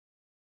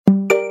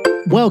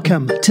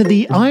Welcome to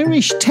the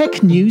Irish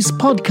Tech News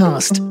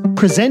Podcast,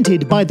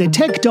 presented by the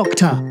Tech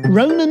Doctor,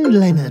 Ronan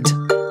Leonard.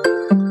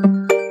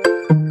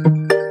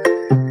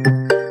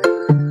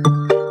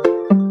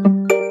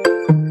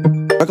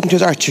 Welcome to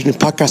the Irish Tech News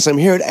Podcast. I'm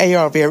here at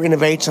AR/VR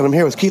Innovate, and I'm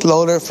here with Keith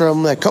Lawler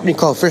from a company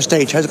called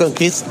Firstage. How's it going,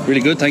 Keith?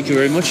 Really good, thank you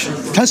very much.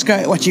 Tell us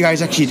what you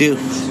guys actually do.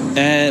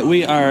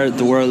 We are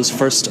the world's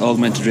first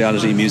augmented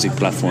reality music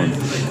platform.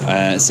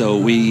 So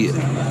we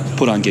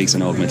put on gigs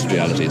in augmented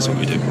reality is what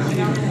we do.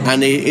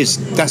 And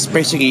that's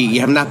basically, you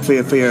have an app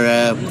for your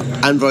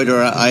Android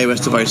or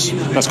iOS device?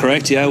 That's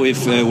correct, yeah.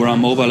 We're on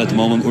mobile at the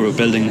moment. We're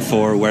building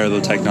for wearable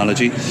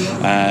technology.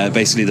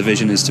 Basically, the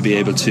vision is to be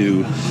able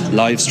to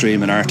live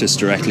stream an artist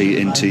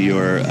directly into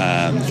your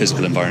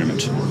physical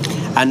environment.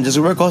 And does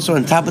it work also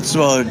on tablets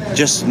or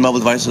just mobile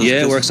devices?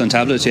 Yeah, it works on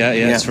tablets, yeah.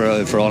 It's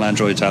for all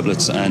Android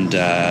tablets and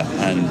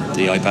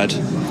the iPad.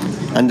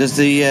 And does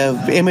the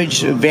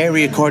image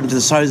vary according to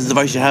the size of the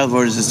device you have,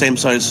 or is it the same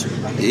size?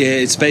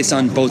 Yeah, it's based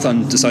on both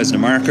on the size of the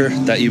marker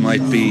that you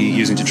might be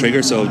using to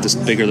trigger. So the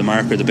bigger the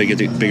marker, the bigger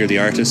the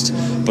artist.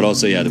 But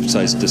also, yeah, the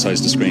size of the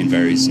screen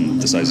varies, and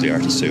the size of the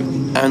artist too.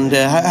 And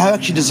how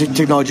actually does the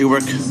technology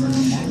work?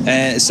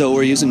 So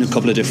we're using a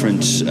couple of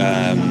different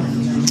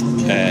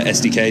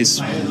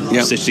SDKs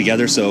stitched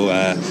together. So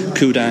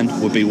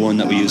Kudan would be one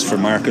that we use for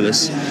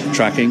markerless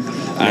tracking,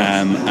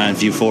 and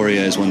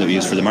Vuforia is one that we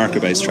use for the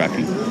marker-based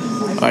tracking.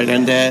 Right,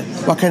 and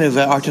what kind of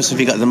artists have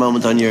you got at the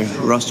moment on your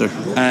roster?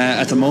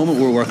 At the moment,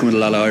 we're working with a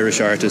lot of Irish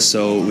artists.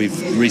 So we've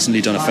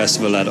recently done a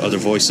festival at Other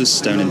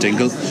Voices down in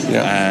Dingle,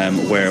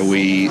 where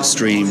we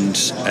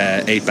streamed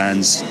 8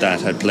 bands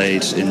that had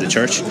played in the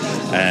church.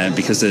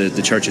 Because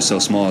the church is so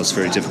small, it's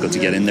very difficult to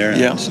get in there.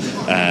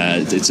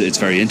 And, it's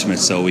very intimate.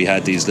 So we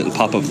had these little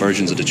pop-up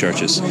versions of the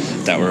churches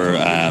that were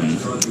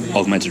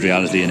augmented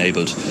reality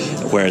enabled,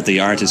 where the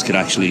artist could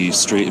actually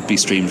be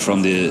streamed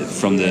from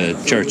the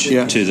church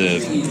to the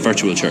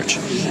virtual church.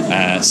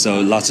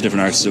 So lots of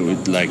different artists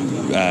like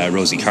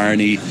Rosie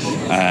Carney,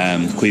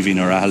 Cuivi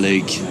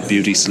Norahalig,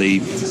 Beauty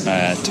Sleep,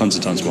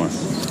 tons more.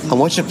 And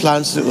what's your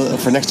plans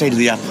for next stage of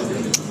the app?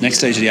 Next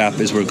stage of the app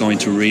is we're going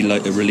to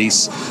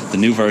release the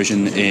new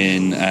version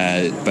in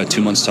about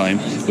 2 months' time,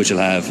 which will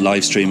have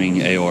live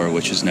streaming AR,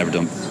 which has never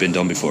been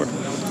done before.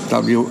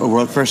 That'll be a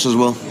world first as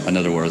well?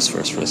 Another world's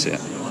first for us, yeah.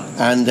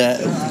 And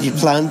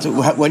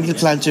when do you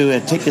plan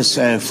to take this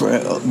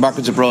for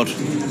markets abroad?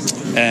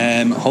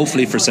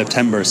 Hopefully for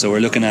September. So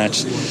we're looking at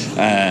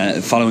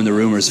following the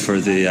rumours for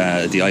the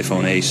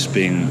iPhone 8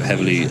 being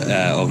heavily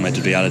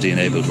augmented reality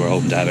enabled. We're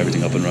hoping to have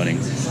everything up and running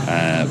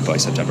by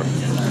September.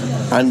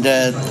 And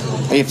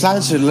are you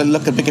planning to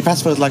look at bigger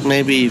festivals like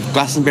maybe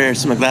Glastonbury or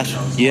something like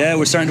that? Yeah,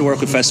 we're starting to work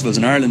with festivals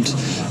in Ireland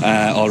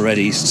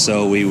already.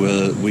 So we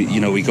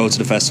go to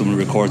the festival and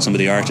record some of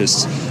the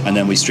artists, and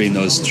then we stream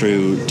those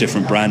through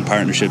different brand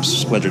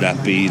partnerships, whether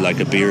that be like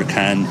a beer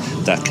can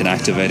that can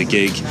activate a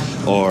gig,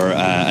 or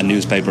a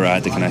newspaper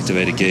ad that can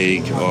activate a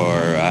gig,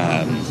 or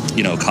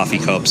coffee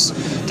cups.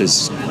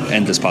 There's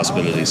endless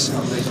possibilities.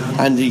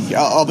 And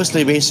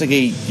obviously,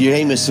 basically, your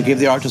aim is to give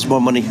the artists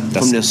more money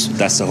from this.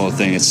 That's the whole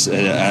thing. It's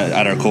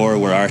at our core,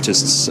 we're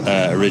artists.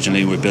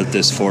 Originally, we built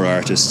this for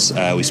artists.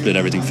 We split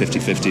everything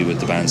 50-50 with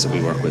the bands that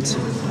we work with.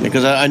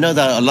 Because I know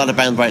that a lot of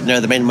bands right now,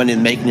 the main money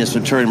in making is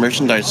from touring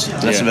merchandise.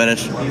 That's about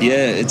it.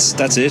 Yeah,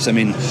 that's it. I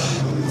mean,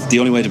 the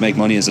only way to make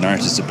money as an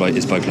artist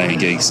is by playing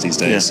gigs these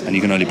days, and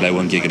you can only play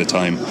one gig at a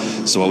time.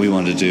 So what we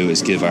want to do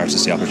is give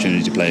artists the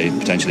opportunity to play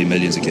potentially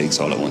millions of gigs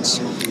all at once.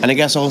 And I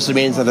guess also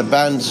means that the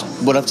bands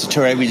would have to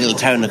tour every little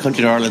town in the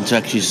country in Ireland to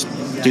actually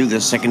do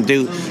this. They can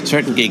do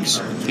certain gigs,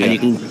 and you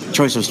can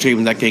choice of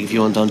streaming that gig if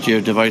you want onto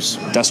your device.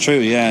 That's true,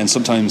 yeah. And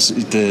sometimes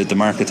the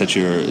market that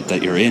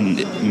you're in,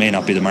 it may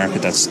not be the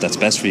market that's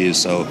best for you.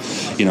 So,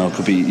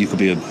 you could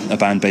be a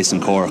band based in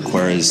Cork,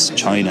 whereas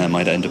China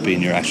might end up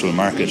being your actual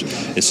market.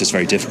 It's just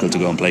very difficult to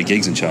go and play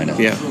gigs in China.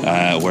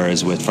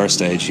 Whereas with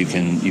Firstage, you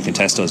can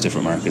test those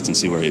different markets and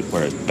see where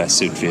it best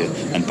suits for you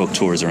and book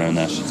tours around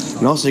that.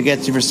 And also,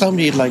 for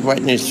somebody like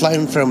right now,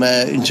 flying from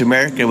into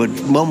America with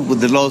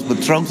the laws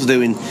what Trump's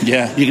doing.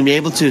 You can be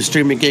able to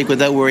stream a gig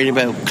without worrying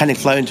about kind of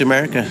flying to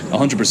America.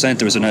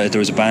 100%. There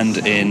was a band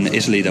in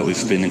Italy that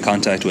we've been in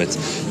contact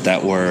with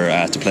that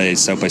were to play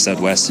South by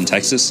Southwest in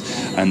Texas,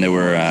 and they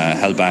were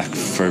held back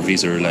for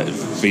visa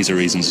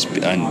reasons,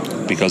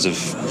 and because of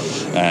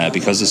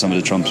some of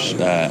the Trump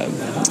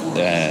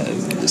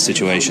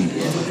situation.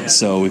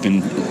 So we've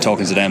been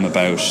talking to them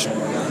about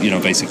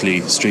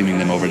basically streaming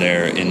them over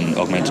there in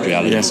augmented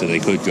reality, so they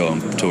could go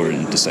and tour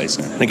in the States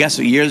now. I guess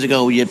years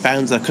ago you had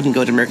bands that couldn't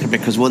go to America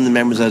because one of the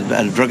members had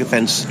a drug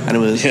offence, and it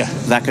was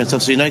that kind of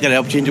stuff. So you now get an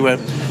opportunity where,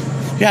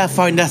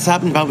 fine, that's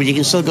happened, but you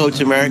can still go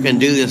to America and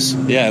do this.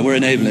 Yeah, we're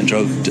enabling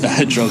drug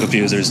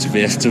abusers to be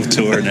able to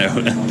tour now.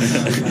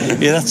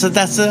 It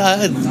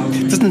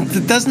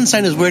doesn't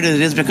sound as weird as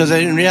it is, because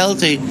in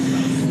reality,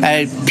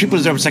 people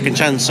deserve a second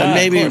chance. And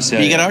maybe you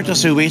get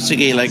artists who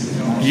basically, like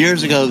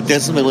years ago,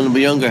 did something when they were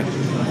younger,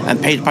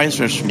 and pay the price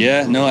for it.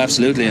 Yeah, no,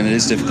 absolutely, and it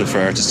is difficult for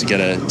artists to get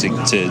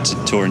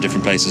to tour in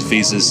different places.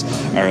 Visas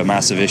are a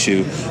massive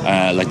issue.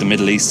 Like the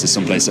Middle East is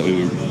someplace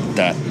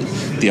that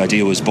the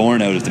idea was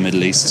born out of the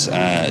Middle East.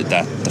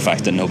 That the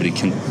fact that nobody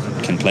can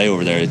play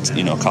over there, it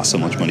costs so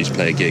much money to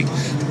play a gig.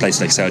 A place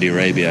like Saudi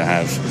Arabia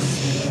have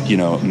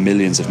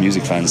millions of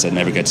music fans that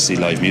never get to see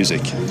live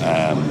music.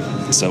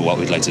 So what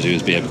we'd like to do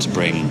is be able to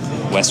bring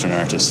Western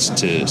artists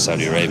to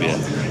Saudi Arabia,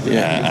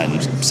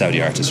 and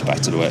Saudi artists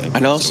back to the West.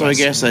 And also, I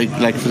guess,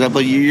 like for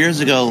example, years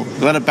ago,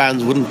 a lot of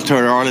bands wouldn't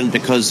tour Ireland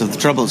because of the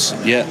Troubles.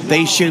 Yeah.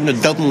 They assumed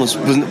that Dublin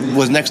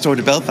was next door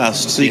to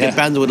Belfast, so you get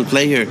bands that wouldn't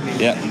play here.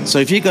 Yeah. So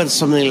if you got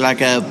somewhere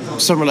like a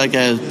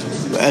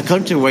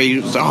country where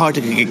it's hard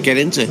to get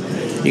into,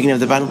 you can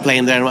have the band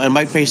playing there, and it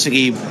might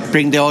basically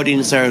bring the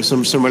audience there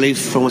some relief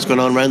from what's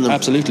going on around them.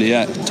 Absolutely,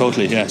 yeah,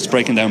 totally, yeah. It's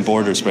breaking down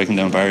borders, breaking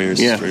down barriers.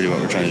 Yeah. Is really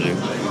what we're trying to do.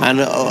 And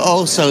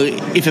also,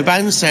 if a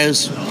band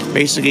says,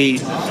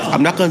 basically,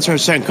 I'm not going to a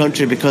certain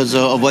country because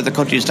of what the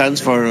country stands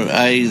for,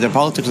 their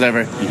politics or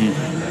whatever,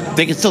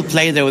 they can still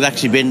play there without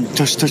actually being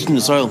touching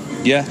the soil.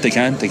 Yeah, they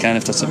can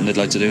if that's something they'd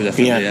like to do,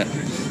 definitely,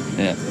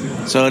 yeah.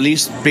 So at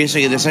least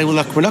basically they say, well,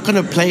 look, we're not going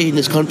to play in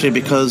this country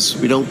because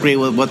we don't agree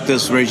with what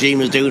this regime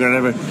is doing or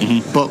whatever,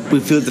 but we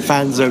feel the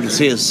fans are to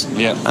see us,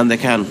 and they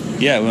can.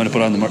 Yeah, we want to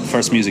put on the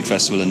first music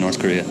festival in North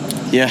Korea.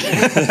 Yeah,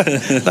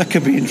 that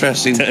could be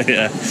interesting.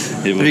 Yeah.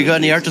 Have you got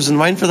any artists in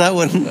mind for that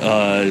one?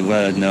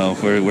 Well, no,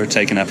 we're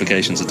taking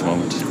applications at the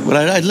moment. Well,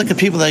 I'd look at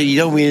people that you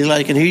don't really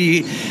like, and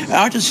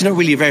artists you're not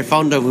really very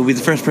fond of would be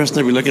the first person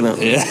I'd be looking at.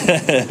 Yeah.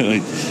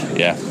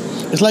 Yeah.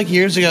 It's like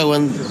years ago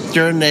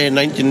during the early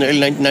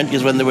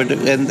 1990s when they were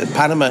in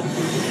Panama,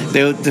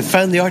 they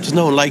found the artists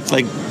no one liked,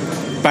 like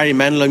Barry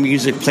Manilow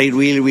music played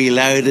really, really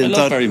loud. And I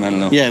love Barry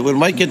Manilow. Yeah, well,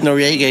 Mike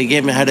Noriega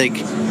gave him a headache.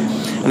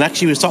 And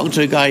actually, he was talking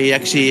to a guy,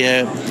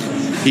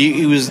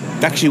 he was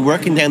actually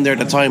working down there at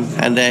the time,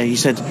 and he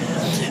said,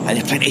 and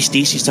they played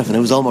AC/DC stuff, and it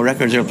was all my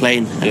records they were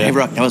playing. And Heavy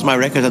Rock, that was my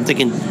record. I'm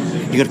thinking,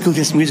 you got to cool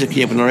this music.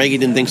 Yeah, but Noriega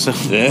didn't think so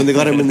when they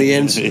got him in the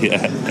end.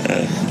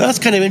 That's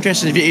kind of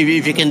interesting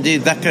if you can do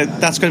that.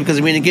 That's good because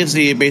it gives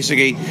the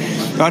basically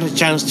got a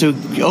chance to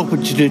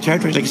open to new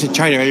territories, like you said,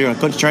 China earlier.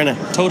 Go to China.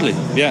 Totally,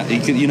 yeah.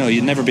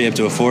 You'd never be able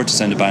to afford to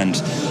send a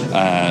band,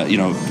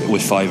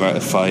 with five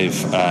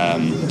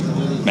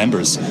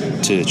members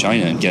to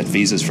China and get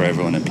visas for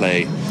everyone and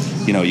play.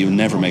 You would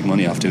never make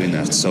money off doing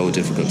that. It's so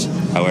difficult.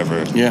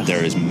 However,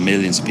 there is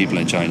millions of people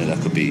in China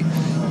that could be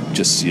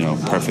just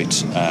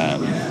perfect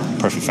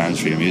fans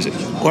for your music.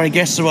 Or I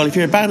guess, well, if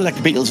you're a band like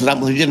the Beatles, for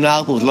example, who did an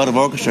album with a lot of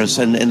orchestras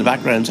in the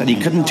background, and you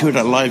couldn't tour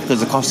that live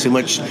because it costs too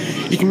much,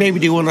 you can maybe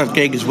do one of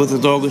gigs with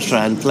the orchestra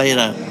and play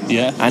that.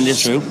 Yeah, and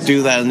just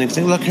do that, and they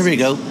say, look, here we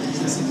go.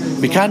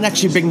 We can't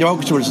actually bring the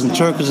orchestra with us in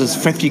tour because there's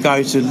 50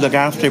 guys to look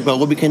after, but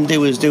what we can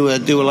do is do a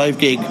live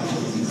gig,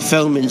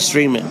 film and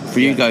stream it for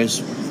you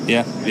guys.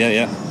 Yeah.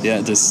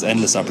 There's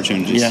endless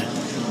opportunities. Yeah.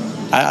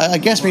 I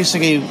guess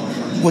basically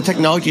what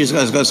technology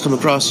has come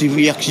across,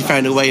 you actually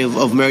found a way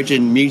of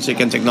merging music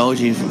and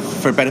technology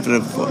for benefit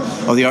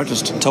of the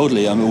artist.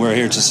 Totally. I mean, we're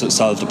here to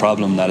solve the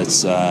problem that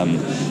it's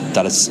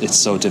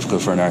so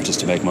difficult for an artist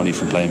to make money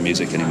from playing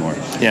music anymore.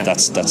 Yeah.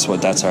 That's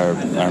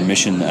our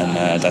mission,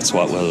 and that's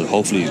what will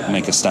hopefully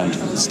make us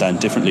stand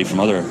differently from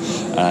other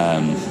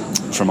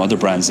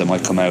brands that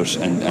might come out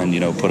and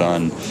put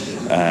on.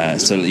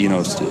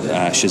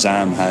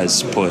 Shazam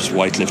has put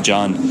Wycliffe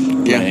John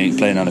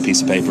playing on a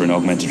piece of paper in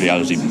augmented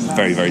reality,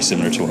 very, very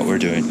similar to what we're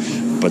doing.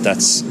 But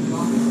that's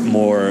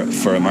more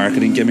for a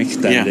marketing gimmick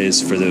than it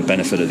is for the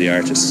benefit of the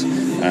artists.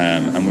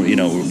 And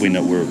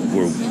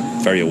we're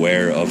very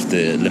aware of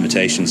the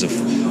limitations of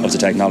the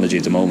technology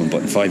at the moment.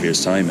 But in 5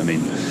 years' time, I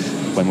mean,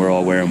 when we're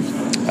all wearing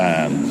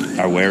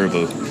our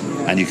wearable,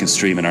 and you can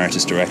stream an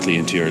artist directly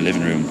into your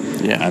living room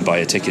and buy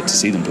a ticket to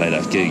see them play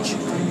that gig.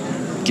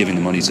 Giving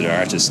the money to the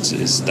artists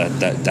is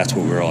that's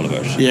what we're all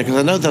about. Yeah, because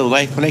I know that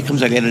when it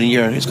comes out later in the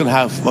year, it's going to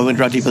have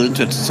augmented people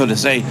into it, so to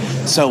say.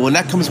 So when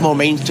that comes more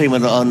mainstream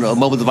on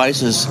mobile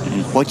devices,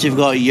 once you've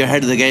got you're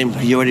ahead of the game,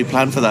 you already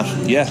plan for that.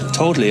 Yeah,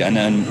 totally,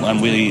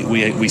 and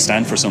we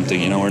stand for something.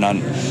 We're not.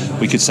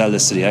 We could sell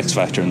this to the X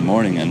Factor in the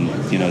morning, and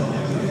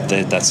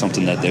that's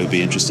something that they would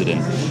be interested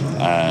in.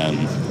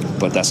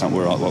 But that's not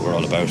what we're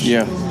all about.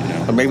 Yeah.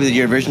 Or maybe the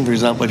Eurovision, for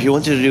example, if you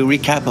wanted to do a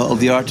recap of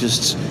the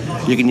artists,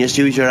 you can just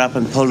use your app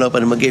and pull it up,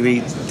 and it will give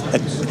you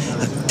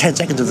 10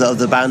 seconds of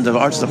the band of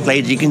artists that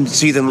played. You can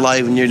see them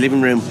live in your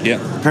living room. Yeah.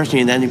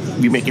 Personally, and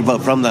then you make your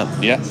vote from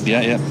that. Yeah,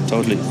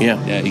 totally.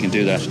 Yeah, you can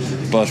do that.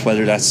 But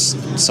whether that's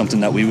something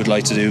that we would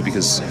like to do,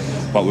 because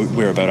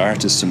we're about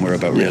artists and we're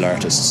about real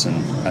artists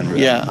and real.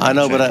 Yeah, I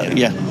know, but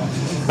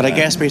But I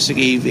guess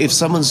basically, if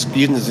someone's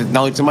using the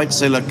technology, they might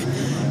say, look,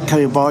 can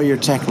we borrow your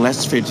tech and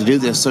lessons for you to do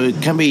this? So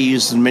it can be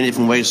used in many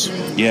different ways.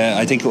 Yeah,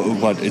 I think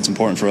what it's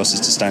important for us is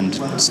to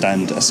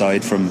stand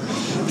aside from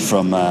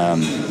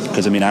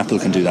because Apple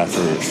can do that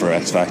for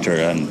X Factor,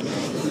 and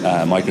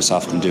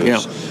Microsoft can do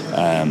it.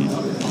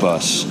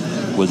 But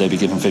will they be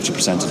giving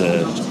 50% of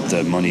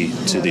the money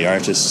to the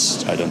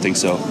artists? I don't think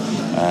so.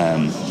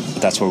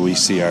 that's where we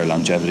see our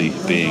longevity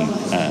being.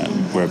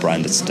 We're a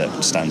brand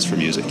that stands for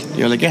music.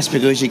 I guess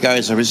because you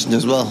guys are listening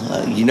as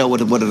well, you know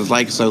what it is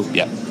like, so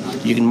yeah.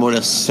 You can more or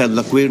less say,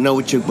 look, we know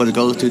what it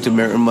goes to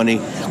make money.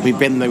 We've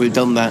been there, we've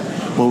done that.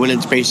 We're willing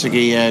to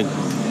basically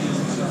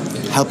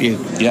help you.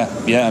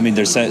 Yeah. I mean,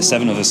 there's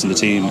 7 of us in the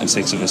team, and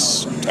 6 of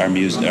us are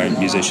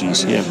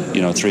musicians. Yeah.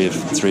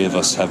 3 of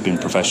us have been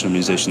professional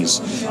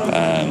musicians,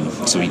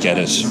 so we get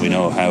it. We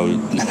know how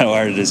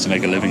hard it is to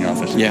make a living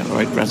off it. Yeah,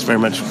 right. That's very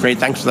much great.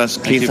 Thanks for that,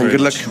 Keith, and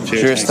good luck.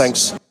 Cheers,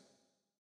 thanks.